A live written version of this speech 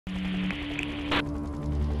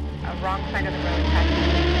wrong side of the road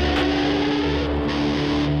taxi.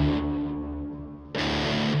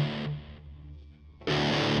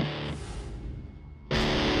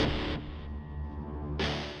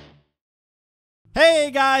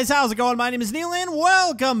 Hey guys, how's it going? My name is Neil and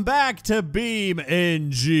welcome back to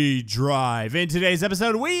BEAMNG Drive. In today's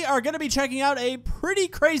episode, we are going to be checking out a pretty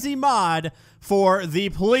crazy mod for the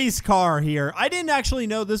police car here. I didn't actually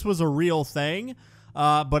know this was a real thing,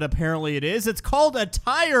 but apparently it is. It's called a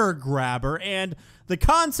tire grabber, and the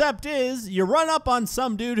concept is you run up on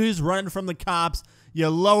some dude who's running from the cops, you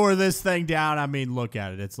lower this thing down. I mean, look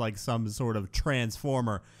at it. It's like some sort of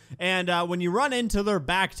transformer. And when you run into their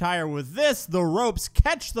back tire with this, the ropes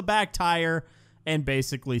catch the back tire and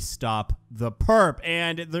basically stop the perp.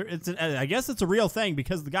 And I guess it's a real thing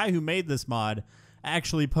because the guy who made this mod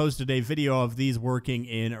actually posted a video of these working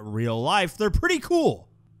in real life. They're pretty cool.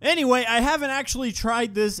 Anyway, I haven't actually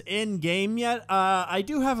tried this in-game yet. I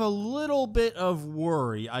do have a little bit of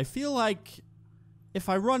worry. I feel like if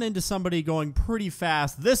I run into somebody going pretty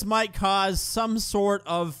fast, this might cause some sort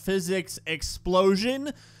of physics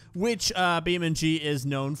explosion, which BeamNG is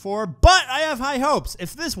known for, but I have high hopes.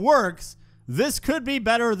 If this works, this could be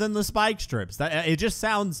better than the spike strips. It just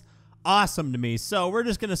sounds awesome to me. So we're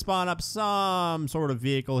just going to spawn up some sort of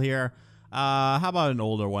vehicle here. How about an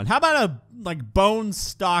older one? How about a bone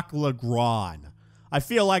stock Legrand? I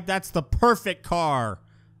feel like that's the perfect car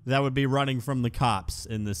that would be running from the cops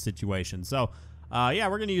in this situation. So yeah,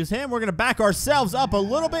 we're going to use him. We're going to back ourselves up a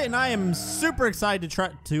little bit, and I am super excited to try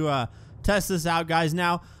to test this out, guys.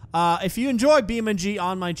 Now, if you enjoy BeamNG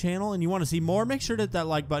on my channel and you want to see more, make sure to hit that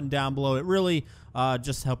like button down below. It really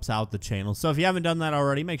just helps out the channel. So if you haven't done that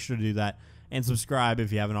already, make sure to do that and subscribe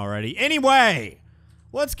if you haven't already. Anyway,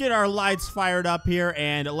 let's get our lights fired up here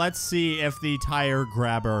and let's see if the tire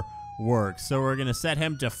grabber works. So we're going to set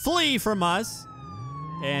him to flee from us,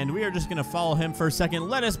 and we are just going to follow him for a second.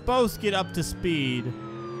 Let us both get up to speed,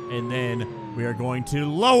 and then we are going to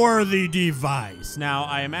lower the device. Now,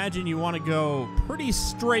 I imagine you want to go pretty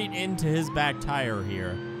straight into his back tire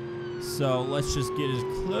here. So let's just get as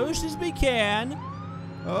close as we can.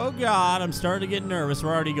 Oh, God, I'm starting to get nervous.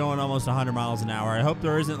 We're already going almost 100 miles an hour. I hope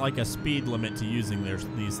there isn't like a speed limit to using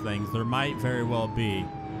these things. There might very well be.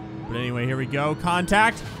 But anyway, here we go.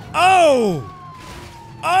 Contact. Oh!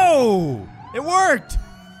 Oh! It worked!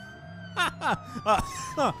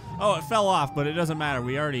 Oh, it fell off, but it doesn't matter.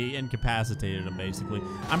 We already incapacitated him, basically.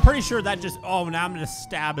 I'm pretty sure that just... Oh, now I'm going to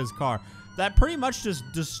stab his car. That pretty much just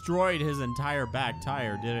destroyed his entire back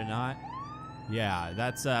tire, did it not? Yeah,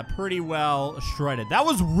 that's pretty well shredded. That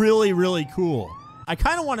was really, really cool. I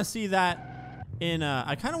kind of want to see that in...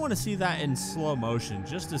 I kind of want to see that in slow motion,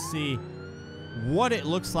 just to see what it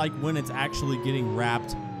looks like when it's actually getting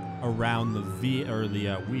wrapped around the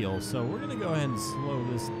wheel. So we're gonna go ahead and slow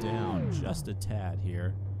this down just a tad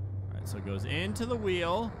here. All right, so it goes into the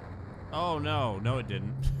wheel. Oh no, it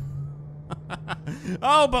didn't.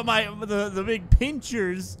 Oh, but the big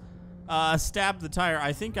pinchers stabbed the tire.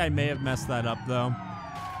 I think I may have messed that up though.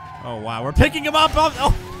 Oh wow, we're picking him up.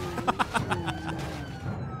 Oh.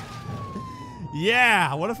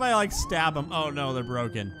 Yeah, what if I like stab him? Oh no, they're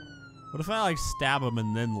broken. What if I like stab him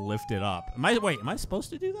and then lift it up? Wait, am I supposed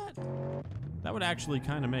to do that? That would actually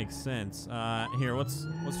kind of make sense. Here, let's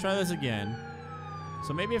try this again.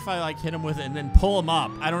 So maybe if I like hit him with it and then pull him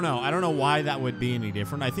up. I don't know. I don't know why that would be any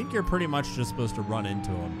different. I think you're pretty much just supposed to run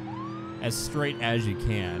into him as straight as you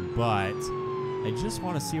can. But I just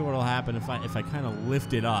want to see what will happen if I kind of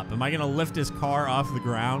lift it up. Am I going to lift his car off the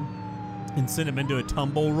ground and send him into a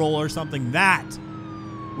tumble roll or something? That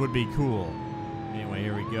would be cool. Anyway,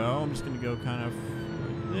 here we go. I'm just going to go kind of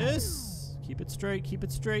like this. Keep it straight, keep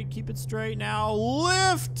it straight, keep it straight. Now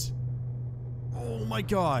lift! Oh my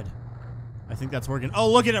God. I think that's working.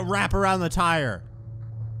 Oh, look at it wrap around the tire.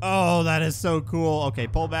 Oh, that is so cool. Okay,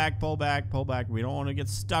 pull back, pull back, pull back. We don't want to get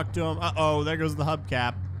stuck to him. Uh-oh, there goes the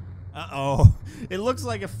hubcap. Uh-oh. It looks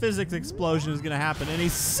like a physics explosion is going to happen any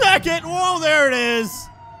second. Whoa, there it is.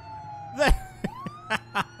 There.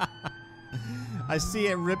 I see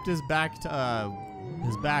it ripped his back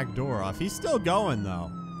door off. He's still going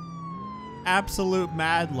though. Absolute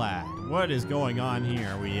mad lad. What is going on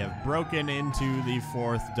here? We have broken into the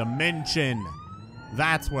fourth dimension.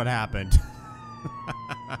 That's what happened.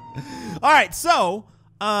 All right, so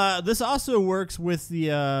this also works with the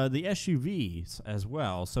SUVs as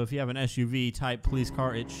well. So if you have an SUV type police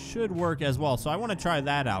car, it should work as well. So I want to try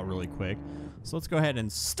that out really quick. So let's go ahead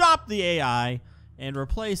and stop the AI and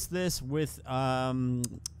replace this with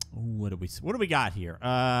what do we got here?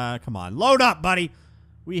 Come on, load up, buddy.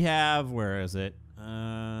 We have, where is it?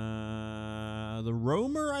 The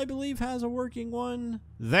Roamer, I believe, has a working one.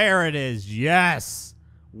 There it is. Yes.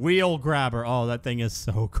 Wheel grabber. Oh, that thing is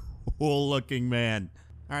so cool looking, man.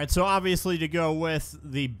 All right, so obviously to go with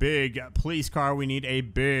the big police car, we need a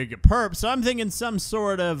big perp. So I'm thinking some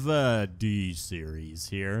sort of D series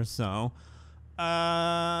here. So,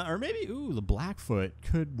 or maybe, ooh, the Blackfoot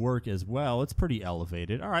could work as well. It's pretty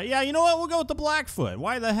elevated. All right, yeah, you know what? We'll go with the Blackfoot.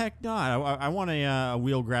 Why the heck not? I want a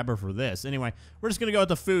wheel grabber for this. Anyway, we're just going to go with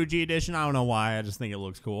the Fuji edition. I don't know why. I just think it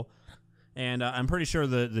looks cool. And I'm pretty sure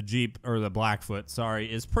the Jeep, or the Blackfoot, sorry,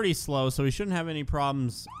 is pretty slow, so we shouldn't have any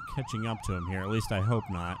problems catching up to him here. At least I hope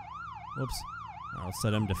not. Whoops. I'll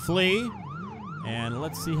set him to flee. And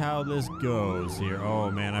let's see how this goes here. Oh,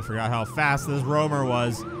 man, I forgot how fast this Roamer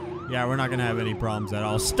was. Yeah, we're not going to have any problems at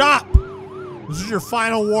all. Stop! This is your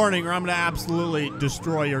final warning, or I'm going to absolutely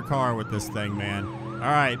destroy your car with this thing, man. All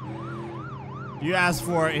right. You asked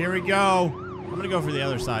for it. Here we go. I'm going to go for the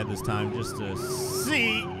other side this time just to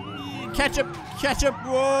see. Ketchup.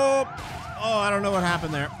 Whoa. Oh, I don't know what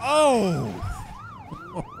happened there. Oh.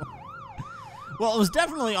 Well, it was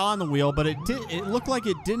definitely on the wheel, but it looked like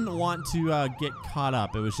it didn't want to get caught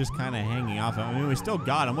up. It was just kind of hanging off. I mean, we still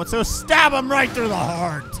got him. So stab him right through the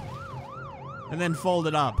heart. And then fold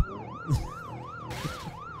it up.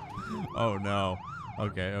 Oh, no.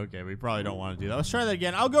 Okay. We probably don't want to do that. Let's try that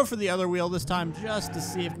again. I'll go for the other wheel this time just to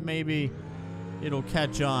see if maybe it'll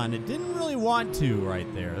catch on. It didn't really want to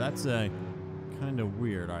right there. That's kind of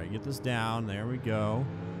weird. All right, get this down. There we go.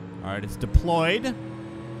 All right, it's deployed.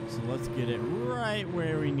 So let's get it right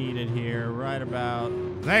where we need it here. Right about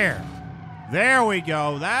there. There we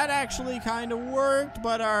go. That actually kind of worked,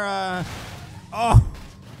 but our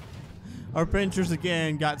pinchers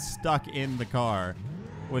again got stuck in the car,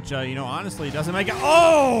 which you know, honestly doesn't make it.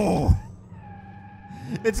 Oh!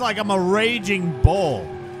 It's like I'm a raging bull.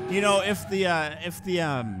 You know, if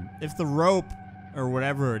the rope or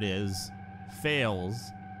whatever it is fails,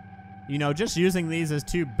 you know, just using these as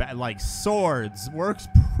two like swords works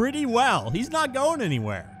pretty well. He's not going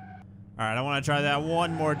anywhere. All right, I want to try that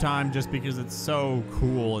one more time just because it's so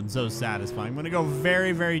cool and so satisfying. I'm going to go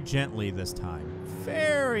very, very gently this time.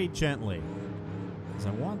 Very gently. Because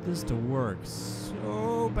I want this to work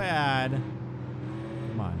so bad.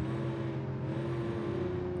 Come on.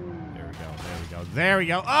 There we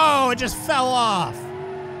go. Oh, it just fell off.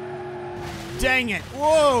 Dang it.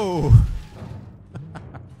 Whoa.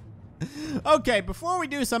 Okay, before we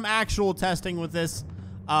do some actual testing with this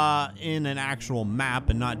in an actual map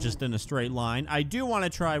and not just in a straight line, I do want to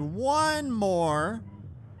try one more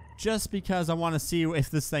just because I want to see if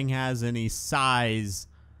this thing has any size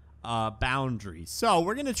boundaries. So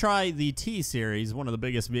we're going to try the T-Series, one of the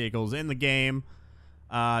biggest vehicles in the game.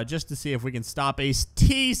 Just to see if we can stop a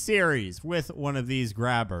T-Series with one of these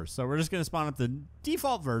grabbers. So we're just going to spawn up the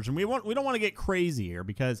default version. We don't want to get crazy here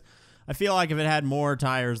because I feel like if it had more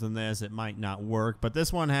tires than this, it might not work. But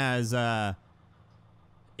this one has 8?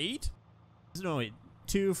 No, wait,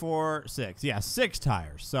 2, 4, 6. Yeah, 6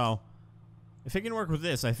 tires. So if it can work with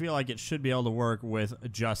this, I feel like it should be able to work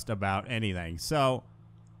with just about anything. So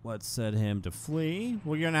let's set him to flee.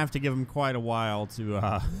 We're going to have to give him quite a while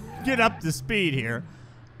to get up to speed here.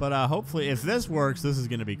 But hopefully, if this works, this is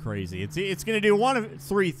going to be crazy. It's going to do one of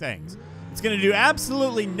 3 things. It's going to do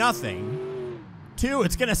absolutely nothing. 2,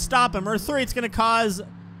 it's going to stop him. Or 3, it's going to cause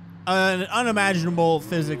an unimaginable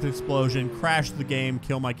physics explosion, crash the game,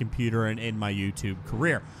 kill my computer, and end my YouTube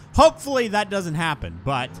career. Hopefully, that doesn't happen.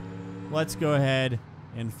 But let's go ahead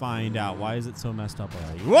and find out. Why is it so messed up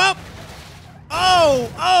already? Whoop!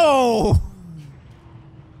 Oh!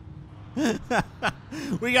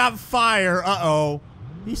 We got fire. Uh-oh.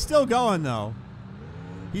 He's still going, though.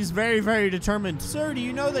 He's very, very determined. Sir, do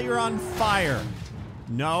you know that you're on fire?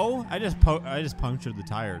 No? I just punctured the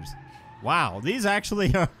tires. Wow. These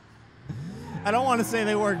actually are... I don't want to say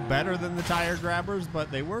they work better than the tire grabbers,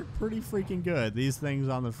 but they work pretty freaking good. These things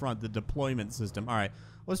on the front, the deployment system. All right.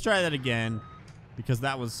 Let's try that again because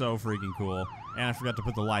that was so freaking cool. And I forgot to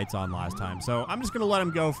put the lights on last time. So I'm just going to let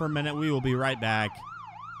him go for a minute. We will be right back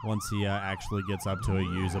once he actually gets up to a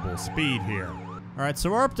usable speed here. All right,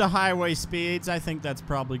 so we're up to highway speeds. I think that's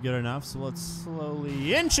probably good enough. So let's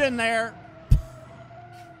slowly inch in there.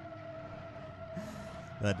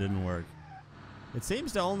 That didn't work. It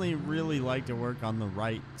seems to only really like to work on the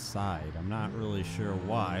right side. I'm not really sure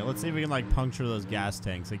why. Let's see if we can, like, puncture those gas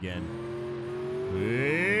tanks again.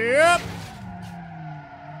 Yep.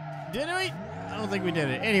 Did we? I don't think we did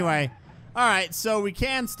it. Anyway, all right, so we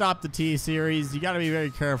can stop the T-Series. You got to be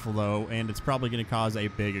very careful, though, and it's probably going to cause a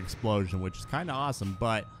big explosion, which is kind of awesome.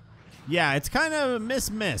 But, yeah, it's kind of miss.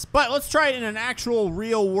 But let's try it in an actual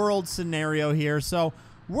real-world scenario here. So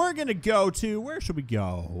we're going to go to, where should we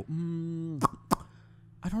go?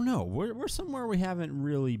 I don't know. We're somewhere we haven't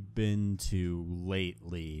really been to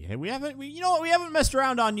lately. Hey, you know what? We haven't messed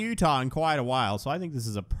around on Utah in quite a while, so I think this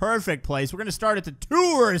is a perfect place. We're going to start at the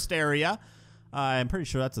tourist area. I'm pretty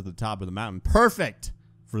sure that's at the top of the mountain. Perfect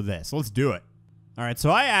for this. Let's do it. All right,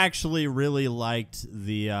 so I actually really liked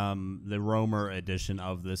the Roamer edition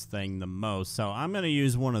of this thing the most, so I'm going to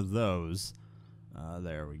use one of those.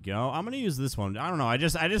 There we go. I'm going to use this one. I don't know. I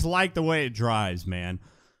just like the way it drives, man.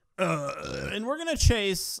 And we're gonna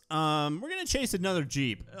chase another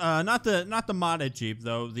Jeep. Not the modded Jeep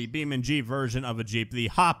though. The BEAMNG Jeep version of a Jeep, the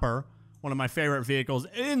Hopper, one of my favorite vehicles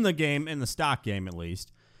in the game, in the stock game at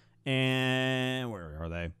least. And where are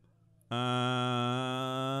they?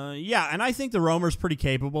 Yeah, and I think the Roamer's pretty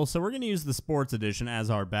capable, so we're gonna use the Sports Edition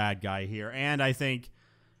as our bad guy here. And I think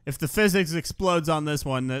if the physics explodes on this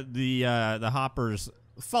one, the Hoppers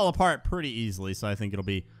fall apart pretty easily. So I think it'll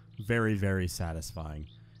be very, very satisfying.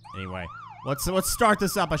 Anyway, let's start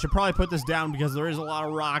this up. I should probably put this down because there is a lot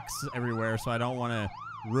of rocks everywhere, so I don't want to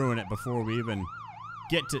ruin it before we even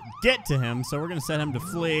get to him. So we're gonna set him to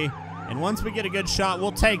flee, and once we get a good shot,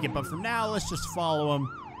 we'll take it. But for now, let's just follow him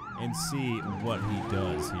and see what he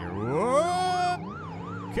does here.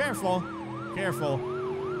 Whoa! Careful, careful.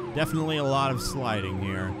 Definitely a lot of sliding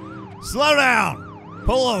here. Slow down.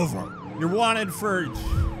 Pull over. You're wanted for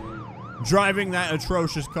driving that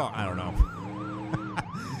atrocious car. I don't know.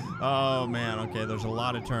 Oh, man. Okay, there's a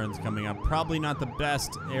lot of turns coming up. Probably not the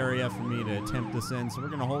best area for me to attempt this in, so we're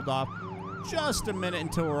going to hold off just a minute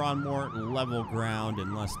until we're on more level ground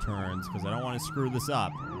and less turns, because I don't want to screw this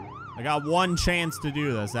up. I got one chance to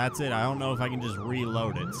do this. That's it. I don't know if I can just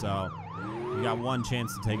reload it, so we got one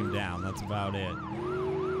chance to take him down. That's about it.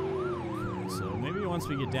 Okay, so maybe once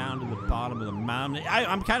we get down to the bottom of the mountain,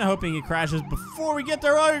 I'm kind of hoping he crashes before we get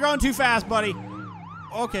there. Oh, you're going too fast, buddy.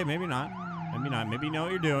 Okay, maybe not. Maybe not. Maybe you know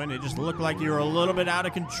what you're doing. It just looked like you were a little bit out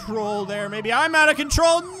of control there. Maybe I'm out of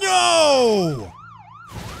control. No!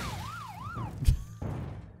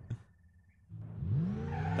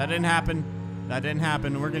 That didn't happen. That didn't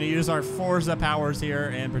happen. We're going to use our Forza powers here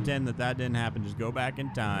and pretend that didn't happen. Just go back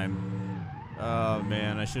in time. Oh,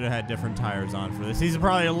 man. I should have had different tires on for this. He's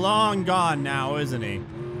probably long gone now, isn't he?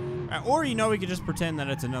 Or, you know, we could just pretend that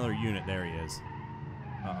it's another unit. There he is.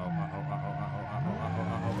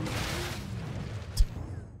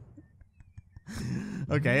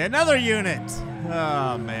 Okay, another unit.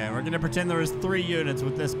 Oh, man. We're going to pretend there was 3 units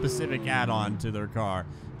with this specific add-on to their car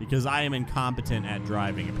because I am incompetent at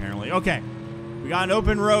driving, apparently. Okay, we got an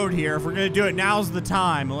open road here. If we're going to do it, now's the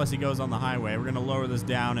time, unless he goes on the highway. We're going to lower this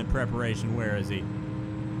down in preparation. Where is he?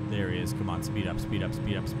 There he is. Come on, speed up, speed up,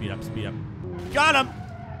 speed up, speed up, speed up. Got him!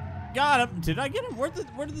 Got him! Did I get him? Where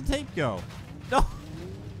did the tape go? No.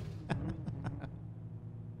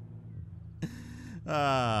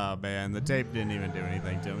 Oh, man, the tape didn't even do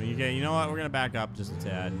anything to me. Okay, you know what? We're going to back up just a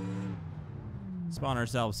tad. Spawn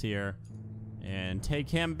ourselves here. And take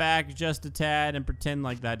him back just a tad and pretend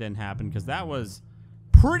like that didn't happen. Because that was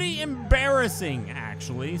pretty embarrassing,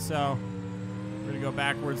 actually. So, we're going to go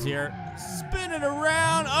backwards here. Spin it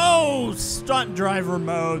around. Oh, stunt driver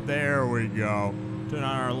mode. There we go. Turn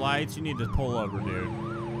on our lights. You need to pull over, dude.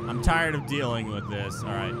 I'm tired of dealing with this.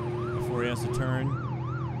 All right, before he has to turn.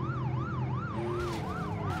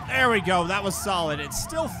 There we go. That was solid. It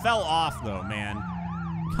still fell off, though, man.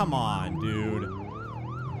 Come on, dude.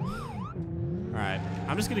 All right.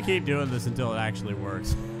 I'm just going to keep doing this until it actually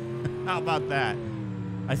works. How about that?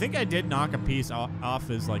 I think I did knock a piece off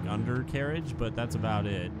his, like, undercarriage, but that's about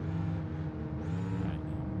it. All right.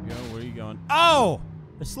 Here we go. Where are you going? Oh!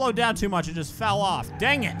 It slowed down too much. It just fell off.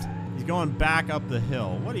 Dang it! He's going back up the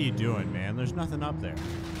hill. What are you doing, man? There's nothing up there.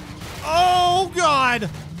 Oh, God!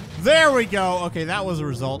 There we go. Okay, that was a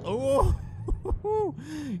result. Oh,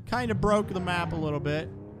 kind of broke the map a little bit.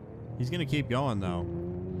 He's going to keep going, though.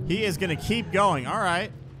 He is going to keep going. All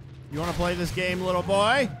right. You want to play this game, little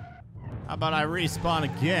boy? How about I respawn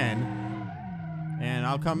again? And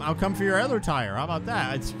I'll come for your other tire. How about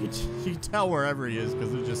that? You can tell wherever he is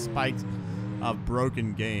because there's just spikes of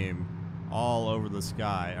broken game all over the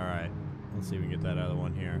sky. All right. Let's see if we can get that other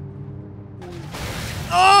one here.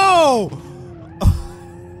 Oh!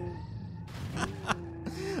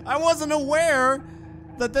 I wasn't aware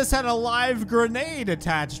that this had a live grenade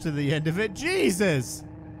attached to the end of it. Jesus!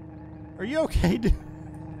 Are you okay, dude?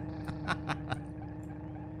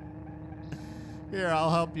 Here, I'll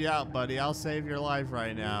help you out, buddy. I'll save your life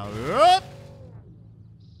right now. Whoop!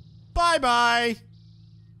 Bye-bye!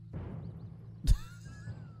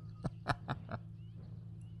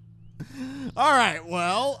 All right,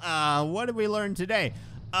 well, what did we learn today?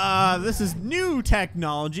 This is new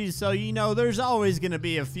technology, so you know there's always going to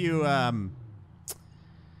be a few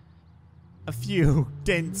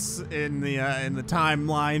dents in the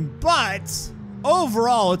timeline, but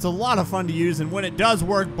overall it's a lot of fun to use, and when it does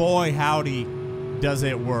work, boy howdy does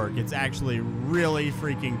it work. It's actually really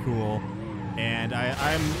freaking cool, and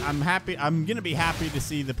I'm happy. I'm gonna be happy to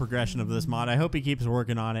see the progression of this mod. I hope he keeps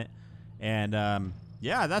working on it, and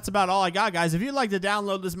yeah, that's about all I got, guys. If you'd like to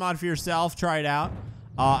download this mod for yourself, try it out.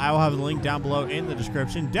 I will have the link down below in the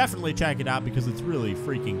description. Definitely check it out because it's really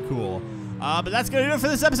freaking cool. But that's going to do it for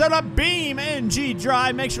this episode of BEAMNG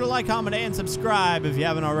Drive. Make sure to like, comment, and subscribe if you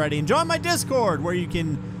haven't already. And join my Discord where you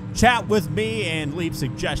can chat with me and leave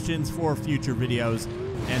suggestions for future videos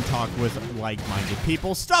and talk with like-minded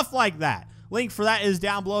people. Stuff like that. Link for that is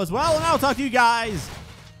down below as well. And I'll talk to you guys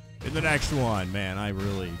in the next one. Man, I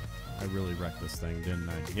really wrecked this thing, didn't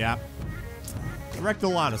I? Yeah. I wrecked a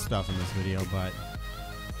lot of stuff in this video, but